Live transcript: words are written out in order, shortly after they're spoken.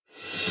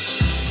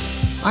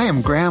I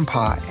am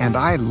Grandpa, and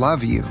I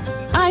love you.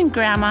 I'm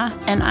Grandma,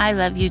 and I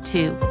love you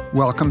too.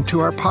 Welcome to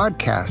our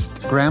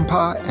podcast,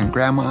 Grandpa and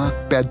Grandma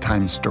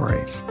Bedtime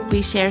Stories.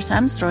 We share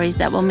some stories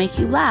that will make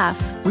you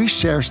laugh. We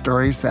share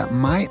stories that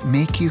might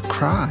make you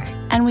cry.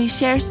 And we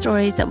share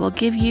stories that will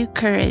give you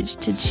courage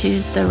to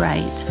choose the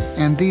right.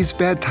 And these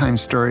bedtime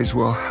stories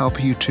will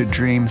help you to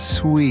dream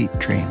sweet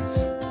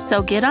dreams.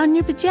 So get on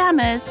your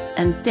pajamas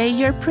and say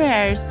your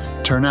prayers.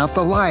 Turn out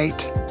the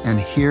light and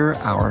hear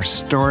our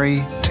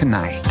story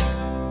tonight.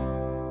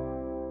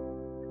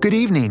 Good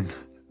evening.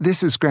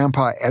 This is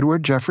Grandpa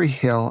Edward Jeffrey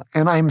Hill,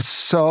 and I'm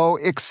so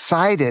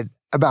excited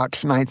about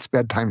tonight's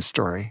bedtime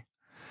story.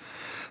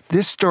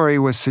 This story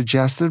was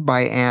suggested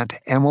by Aunt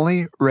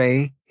Emily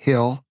Ray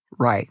Hill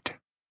Wright.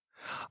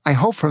 I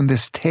hope from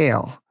this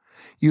tale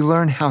you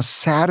learn how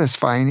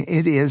satisfying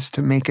it is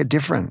to make a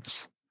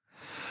difference,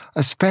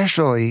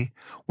 especially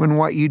when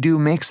what you do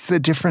makes the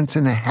difference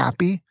in a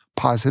happy,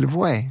 positive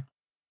way.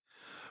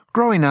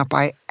 Growing up,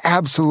 I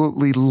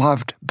absolutely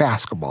loved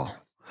basketball.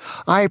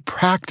 I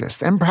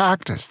practiced on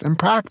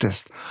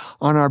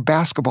our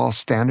basketball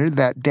standard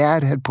that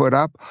Dad had put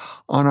up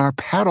on our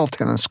paddle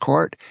tennis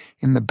court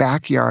in the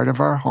backyard of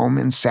our home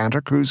in Santa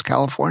Cruz,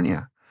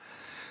 California.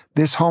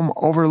 This home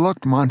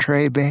overlooked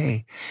Monterey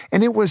Bay,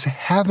 and it was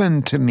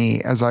heaven to me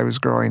as I was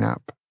growing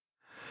up.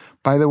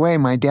 By the way,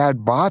 my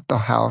dad bought the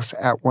house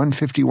at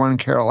 151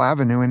 Carroll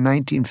Avenue in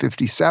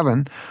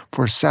 1957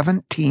 for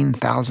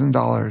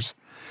 $17,000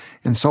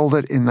 and sold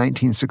it in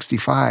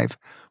 1965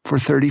 for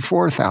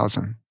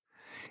 $34,000.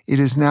 It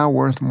is now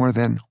worth more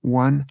than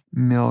 $1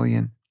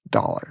 million.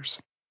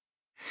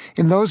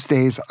 In those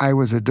days, I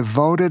was a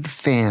devoted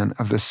fan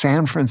of the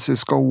San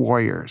Francisco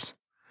Warriors.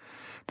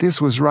 This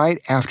was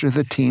right after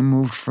the team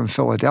moved from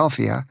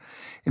Philadelphia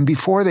and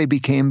before they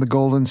became the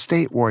Golden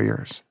State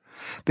Warriors.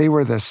 They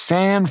were the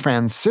San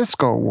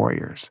Francisco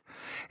Warriors,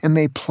 and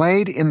they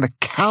played in the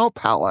Cow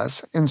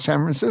Palace in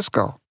San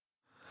Francisco.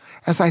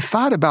 As I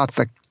thought about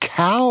the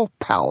Cow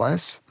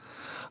Palace,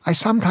 I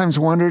sometimes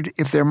wondered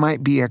if there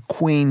might be a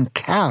queen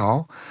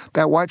cow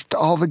that watched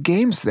all the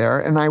games there,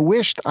 and I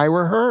wished I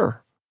were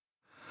her.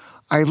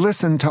 I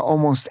listened to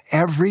almost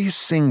every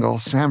single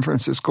San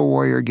Francisco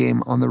Warrior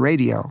game on the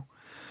radio.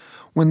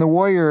 When the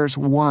Warriors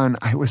won,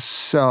 I was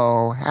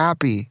so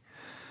happy.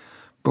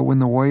 But when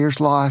the Warriors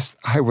lost,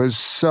 I was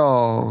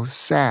so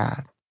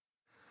sad.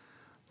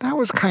 That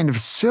was kind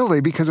of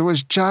silly because it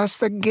was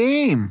just a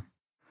game.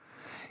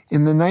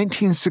 In the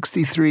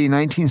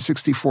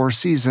 1963-1964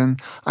 season,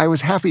 I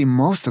was happy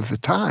most of the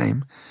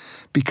time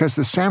because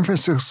the San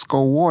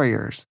Francisco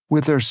Warriors,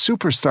 with their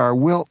superstar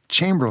Wilt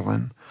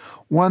Chamberlain,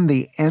 won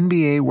the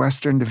NBA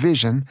Western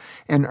Division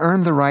and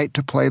earned the right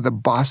to play the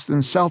Boston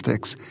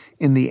Celtics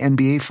in the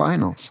NBA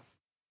Finals.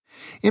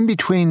 In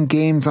between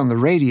games on the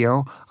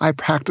radio, I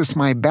practiced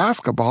my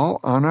basketball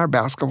on our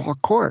basketball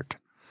court.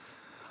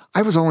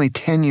 I was only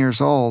 10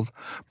 years old,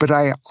 but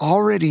I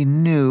already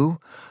knew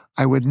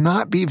I would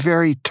not be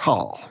very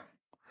tall.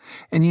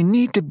 And you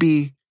need to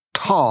be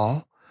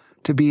tall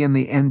to be in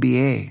the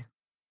NBA.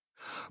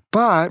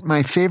 But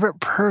my favorite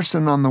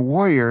person on the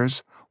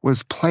Warriors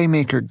was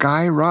playmaker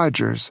Guy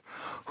Rodgers,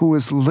 who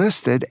was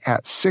listed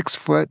at 6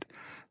 foot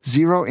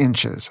 0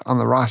 inches on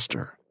the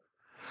roster.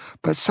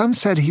 But some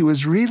said he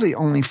was really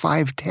only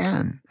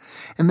 5'10",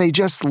 and they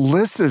just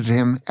listed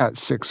him at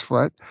 6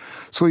 foot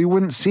so he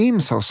wouldn't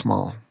seem so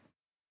small.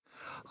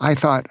 I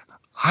thought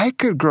I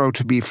could grow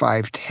to be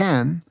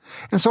 5'10",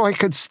 and so I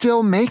could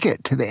still make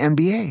it to the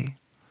NBA.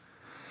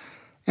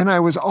 And I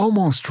was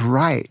almost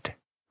right.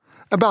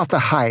 About the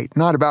height,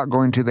 not about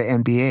going to the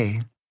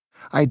NBA.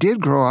 I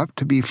did grow up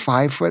to be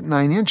 5 foot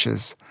 9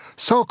 inches,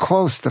 so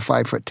close to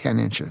 5 foot 10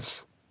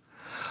 inches.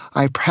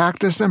 I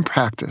practiced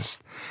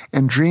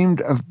and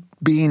dreamed of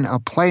being a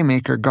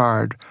playmaker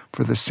guard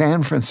for the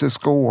San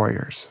Francisco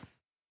Warriors.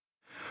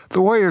 The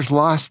Warriors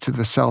lost to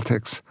the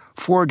Celtics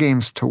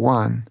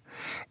 4-1,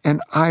 and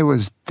I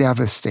was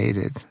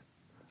devastated.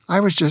 I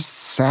was just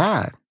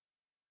sad.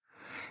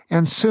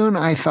 And soon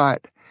I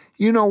thought,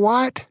 you know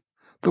what?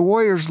 The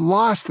Warriors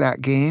lost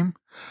that game,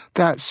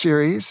 that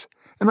series,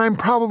 and I'm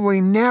probably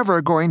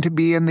never going to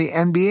be in the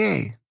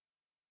NBA.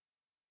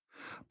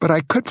 But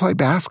I could play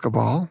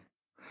basketball,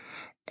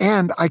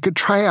 and I could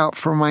try out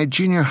for my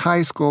junior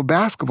high school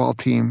basketball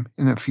team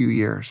in a few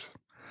years.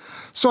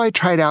 So I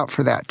tried out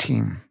for that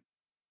team.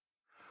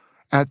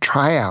 At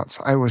tryouts,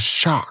 I was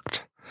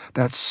shocked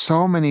that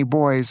so many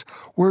boys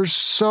were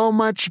so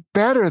much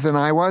better than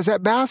I was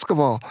at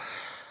basketball.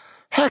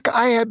 Heck,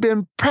 I had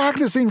been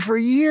practicing for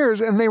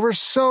years, and they were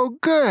so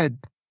good.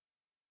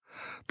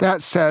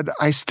 That said,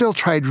 I still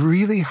tried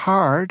really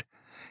hard,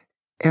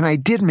 and I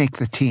did make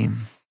the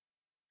team.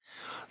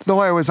 Though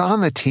I was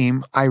on the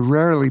team, I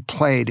rarely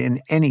played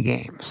in any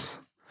games.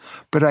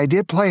 But I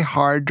did play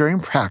hard during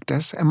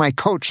practice, and my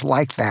coach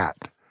liked that.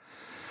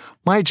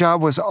 My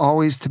job was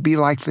always to be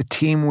like the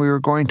team we were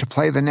going to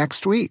play the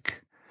next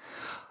week.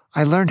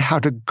 I learned how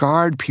to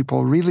guard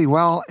people really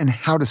well and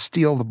how to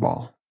steal the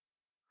ball.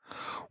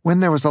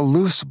 When there was a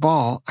loose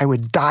ball, I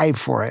would dive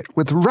for it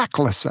with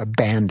reckless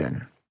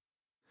abandon.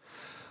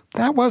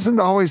 That wasn't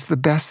always the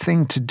best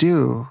thing to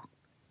do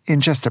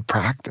in just a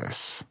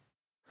practice.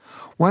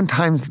 One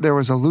time there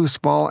was a loose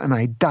ball and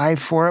I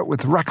dived for it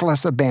with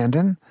reckless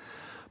abandon,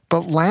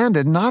 but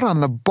landed not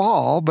on the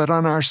ball but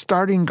on our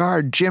starting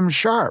guard, Jim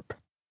Sharp.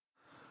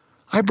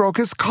 I broke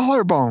his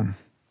collarbone.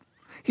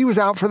 He was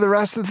out for the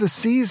rest of the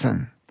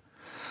season,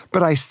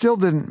 but I still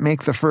didn't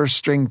make the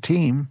first-string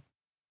team.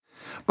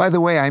 By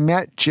the way, I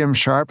met Jim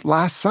Sharp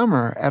last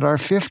summer at our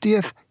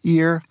 50th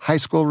year high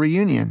school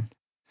reunion.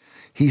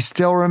 He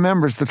still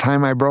remembers the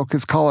time I broke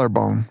his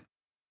collarbone.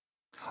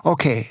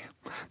 Okay,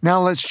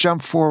 now let's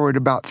jump forward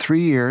about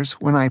 3 years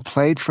when I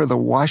played for the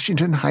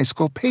Washington High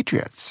School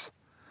Patriots.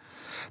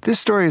 This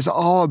story is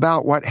all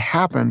about what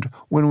happened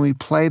when we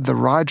played the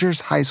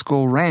Rogers High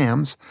School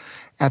Rams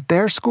at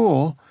their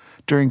school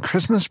during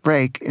Christmas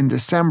break in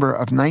December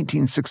of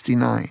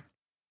 1969.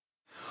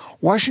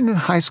 Washington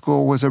High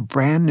School was a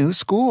brand new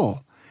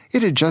school.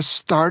 It had just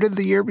started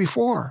the year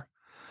before.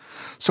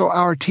 So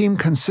our team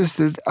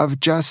consisted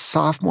of just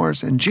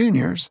sophomores and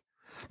juniors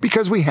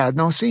because we had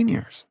no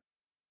seniors.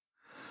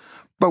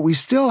 But we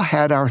still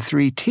had our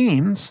 3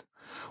 teams.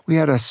 We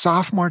had a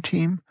sophomore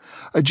team,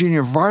 a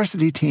junior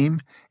varsity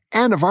team,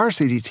 and a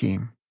varsity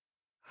team.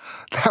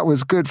 That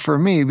was good for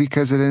me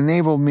because it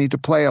enabled me to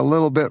play a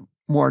little bit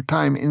more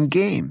time in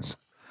games.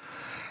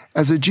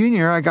 As a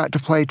junior, I got to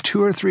play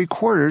 2 or 3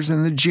 quarters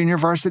in the junior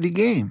varsity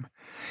game,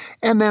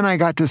 and then I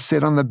got to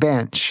sit on the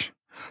bench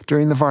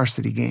during the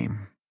varsity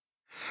game.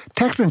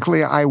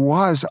 Technically, I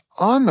was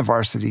on the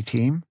varsity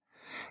team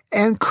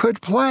and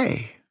could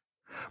play,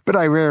 but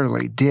I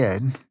rarely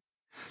did.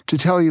 To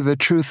tell you the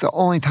truth, the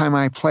only time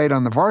I played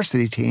on the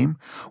varsity team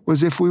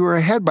was if we were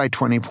ahead by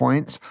 20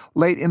 points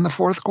late in the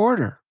 4th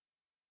quarter.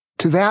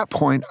 To that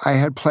point, I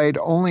had played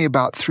only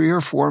about 3 or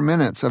 4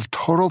 minutes of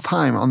total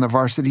time on the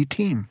varsity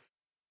team.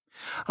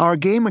 Our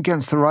game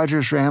against the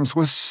Rogers Rams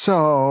was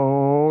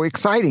so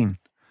exciting.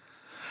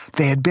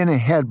 They had been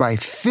ahead by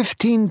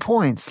 15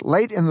 points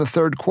late in the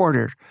 3rd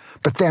quarter,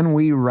 but then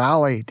we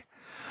rallied.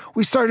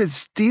 We started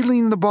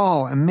stealing the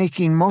ball and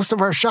making most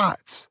of our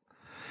shots.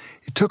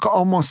 It took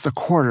almost a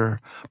quarter,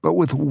 but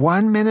with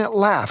 1 minute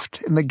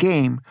left in the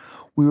game,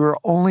 we were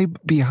only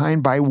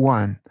behind by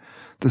 1.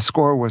 The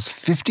score was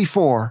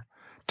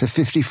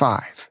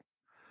 54-55.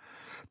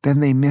 Then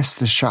they missed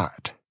the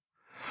shot.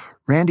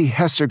 Randy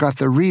Hester got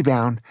the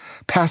rebound,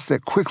 passed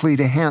it quickly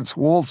to Hans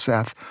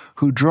Woldseth,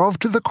 who drove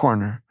to the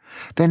corner.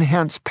 Then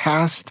Hans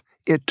passed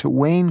it to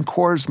Wayne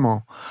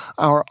Korsmo,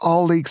 our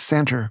all-league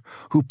center,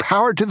 who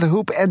powered to the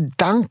hoop and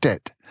dunked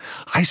it.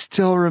 I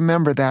still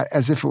remember that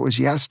as if it was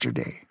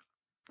yesterday.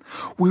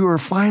 We were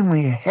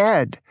finally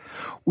ahead.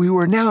 We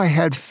were now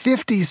ahead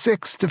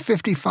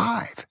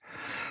 56-55.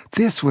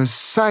 This was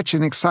such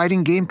an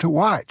exciting game to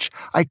watch.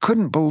 I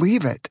couldn't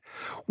believe it.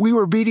 We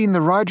were beating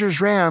the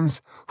Rogers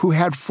Rams, who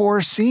had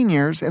 4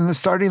 seniors in the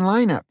starting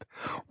lineup.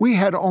 We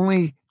had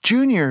only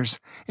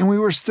juniors, and we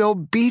were still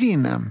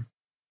beating them.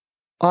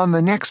 On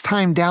the next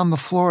time down the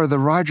floor, the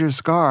Rogers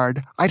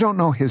guard, I don't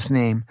know his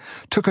name,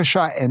 took a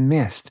shot and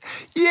missed.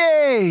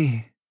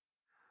 Yay!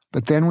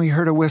 But then we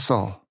heard a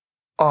whistle.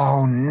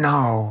 Oh,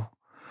 no.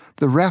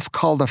 The ref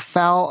called a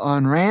foul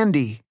on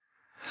Randy.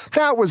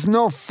 That was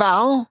no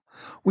foul.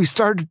 We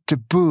started to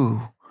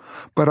boo,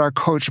 but our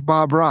coach,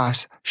 Bob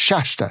Ross,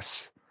 shushed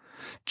us.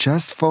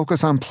 Just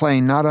focus on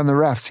playing, not on the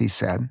refs, he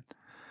said.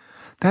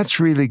 That's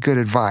really good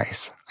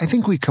advice. I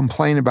think we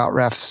complain about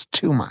refs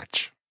too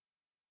much.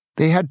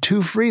 They had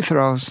 2 free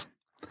throws.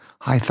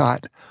 I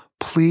thought,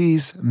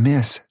 please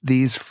miss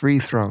these free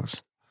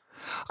throws.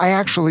 I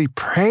actually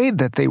prayed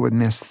that they would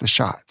miss the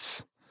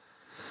shots.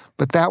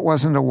 But that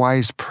wasn't a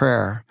wise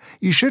prayer.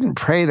 You shouldn't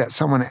pray that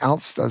someone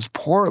else does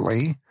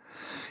poorly.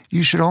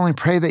 You should only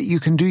pray that you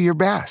can do your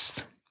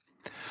best.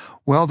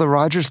 Well, the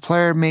Rogers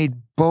player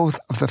made both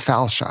of the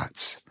foul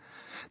shots.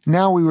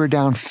 Now we were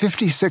down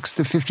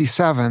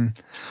 56-57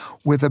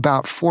 with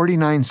about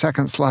 49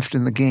 seconds left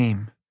in the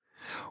game.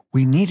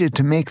 We needed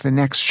to make the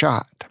next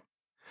shot.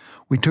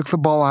 We took the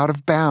ball out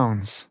of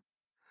bounds.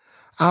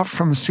 Out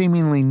from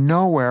seemingly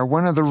nowhere,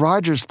 one of the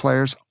Rogers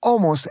players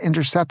almost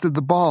intercepted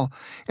the ball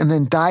and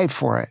then dived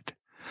for it.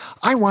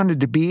 I wanted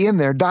to be in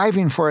there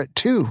diving for it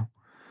too.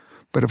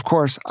 But of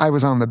course, I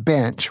was on the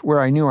bench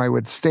where I knew I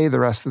would stay the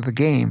rest of the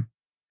game.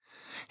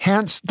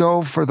 Hans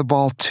dove for the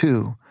ball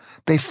too.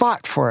 They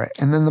fought for it,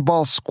 and then the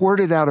ball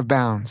squirted out of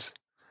bounds.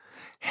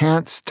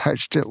 Hans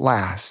touched it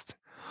last.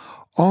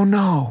 Oh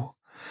no!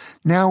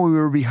 Now we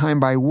were behind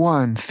by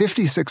 1,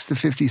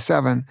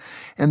 56-57,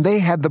 and they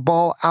had the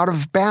ball out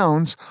of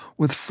bounds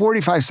with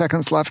 45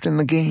 seconds left in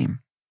the game.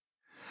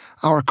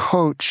 Our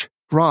coach,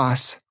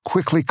 Ross,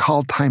 quickly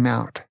called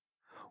timeout.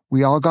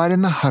 We all got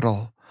in the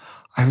huddle.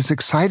 I was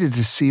excited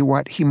to see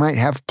what he might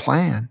have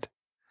planned.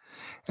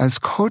 As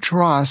Coach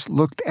Ross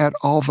looked at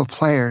all the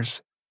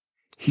players,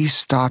 he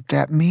stopped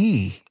at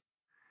me.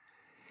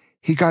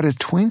 He got a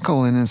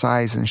twinkle in his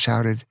eyes and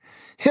shouted,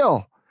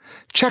 "Hill,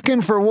 check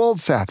in for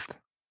Woldseth."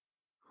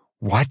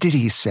 What did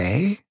he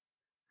say?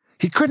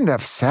 He couldn't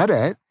have said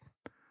it.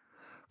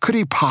 Could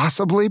he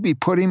possibly be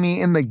putting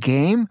me in the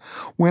game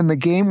when the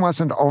game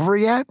wasn't over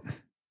yet?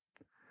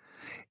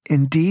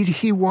 Indeed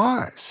he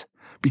was,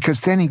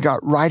 because then he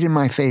got right in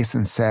my face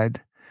and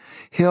said,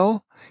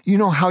 "Hill, you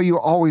know how you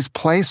always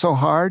play so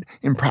hard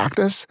in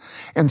practice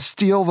and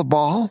steal the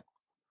ball?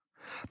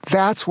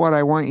 That's what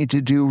I want you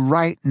to do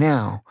right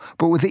now,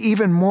 but with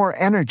even more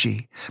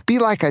energy. Be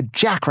like a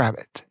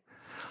jackrabbit.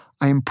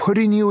 I am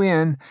putting you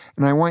in,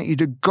 and I want you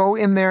to go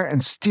in there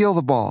and steal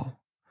the ball.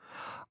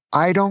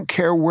 I don't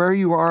care where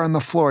you are on the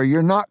floor.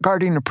 You're not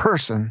guarding a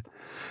person.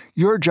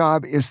 Your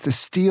job is to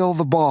steal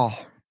the ball.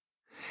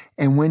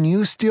 And when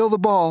you steal the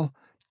ball,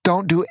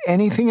 don't do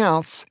anything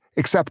else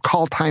except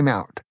call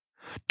timeout.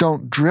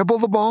 Don't dribble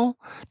the ball,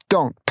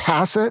 don't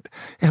pass it,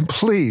 and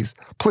please,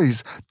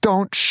 please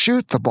don't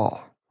shoot the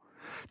ball.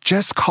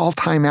 Just call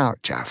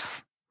timeout,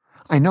 Jeff.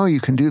 I know you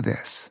can do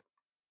this."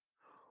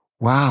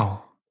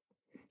 Wow,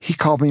 he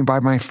called me by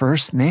my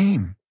first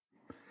name.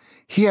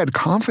 He had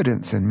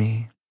confidence in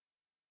me.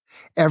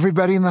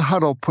 Everybody in the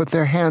huddle put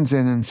their hands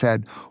in and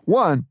said,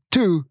 1,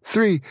 2,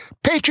 3,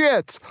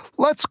 Patriots,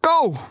 let's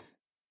go!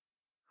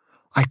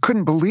 I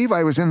couldn't believe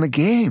I was in the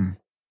game.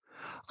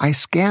 I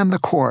scanned the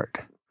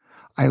court.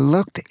 I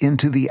looked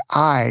into the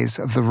eyes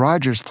of the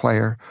Rodgers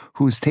player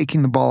who was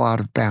taking the ball out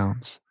of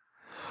bounds.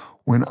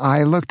 When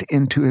I looked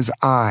into his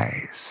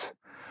eyes,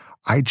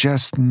 I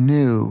just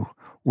knew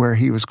where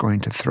he was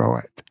going to throw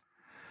it.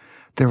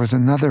 There was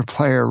another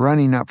player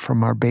running up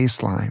from our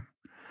baseline.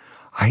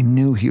 I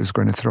knew he was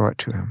going to throw it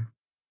to him.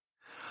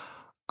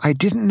 I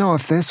didn't know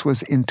if this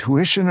was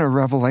intuition or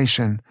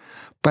revelation,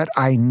 but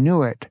I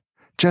knew it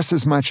just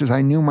as much as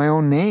I knew my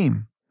own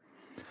name.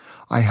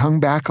 I hung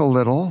back a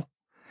little,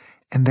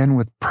 and then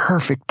with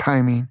perfect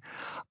timing,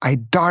 I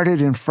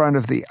darted in front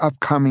of the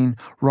upcoming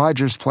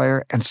Rodgers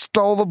player and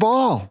stole the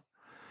ball.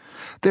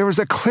 There was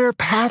a clear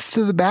path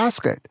to the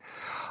basket.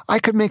 I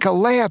could make a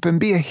layup and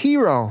be a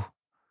hero.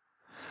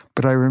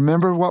 But I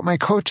remembered what my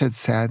coach had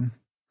said.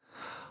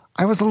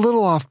 I was a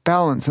little off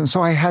balance, and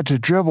so I had to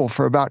dribble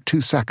for about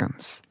 2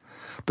 seconds.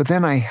 But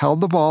then I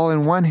held the ball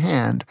in one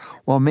hand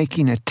while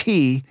making a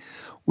T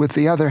with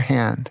the other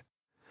hand.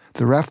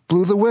 The ref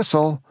blew the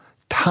whistle.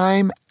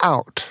 Time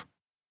out.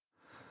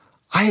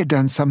 I had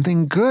done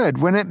something good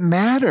when it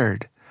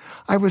mattered.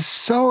 I was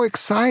so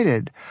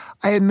excited.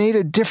 I had made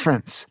a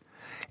difference.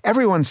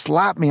 Everyone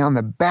slapped me on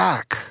the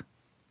back.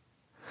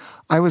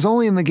 I was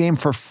only in the game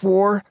for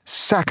 4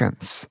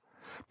 seconds,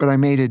 but I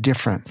made a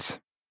difference.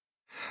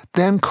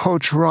 Then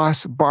Coach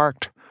Ross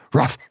barked,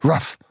 "Rough,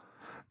 rough."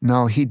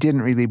 No, he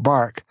didn't really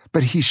bark,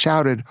 but he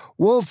shouted,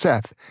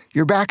 "Woldseth,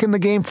 you're back in the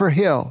game for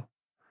Hill."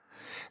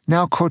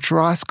 Now Coach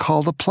Ross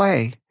called a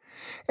play.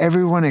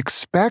 Everyone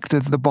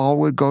expected the ball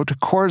would go to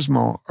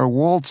Korsmo or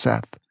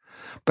Woldseth,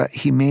 but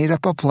he made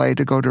up a play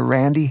to go to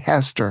Randy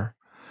Hester.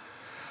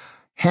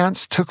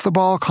 Hans took the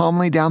ball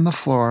calmly down the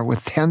floor.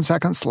 With 10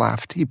 seconds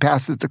left, he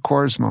passed it to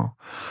Korsmo,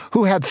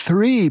 who had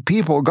 3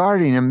 people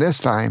guarding him this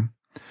time.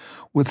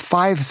 With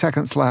 5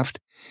 seconds left,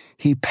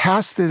 he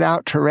passed it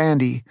out to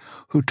Randy,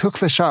 who took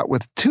the shot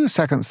with 2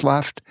 seconds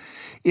left.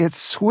 It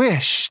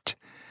swished,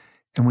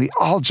 and we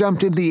all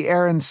jumped into the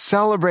air and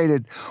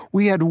celebrated.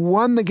 We had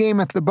won the game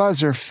at the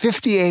buzzer,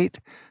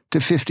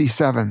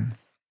 58-57.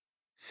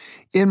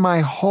 In my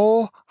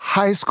whole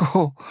high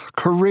school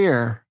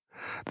career,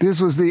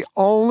 this was the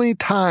only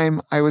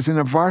time I was in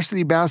a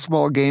varsity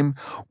basketball game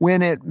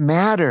when it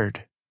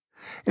mattered.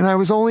 And I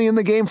was only in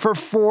the game for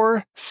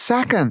 4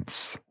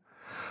 seconds.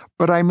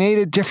 But I made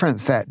a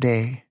difference that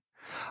day.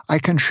 I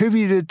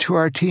contributed to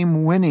our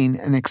team winning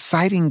an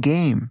exciting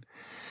game.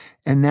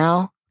 And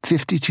now,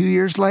 52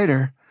 years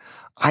later,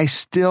 I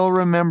still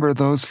remember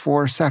those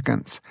 4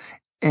 seconds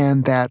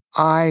and that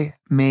I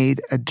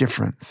made a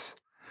difference.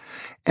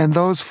 And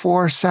those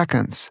 4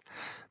 seconds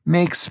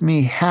makes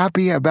me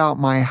happy about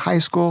my high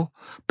school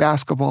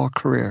basketball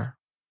career.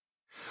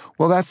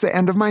 Well, that's the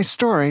end of my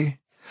story.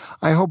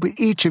 I hope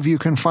each of you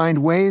can find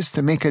ways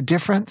to make a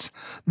difference,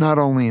 not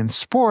only in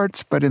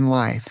sports, but in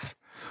life.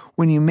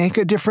 When you make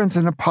a difference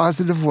in a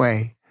positive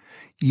way,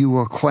 you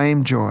will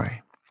claim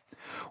joy.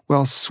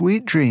 Well,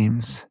 sweet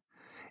dreams,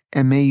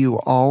 and may you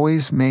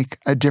always make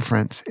a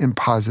difference in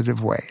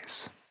positive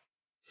ways.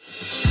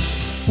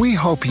 We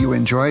hope you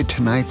enjoyed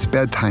tonight's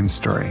bedtime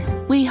story.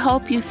 We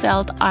hope you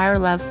felt our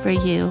love for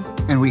you.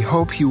 And we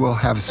hope you will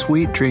have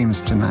sweet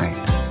dreams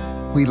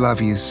tonight. We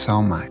love you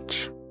so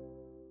much.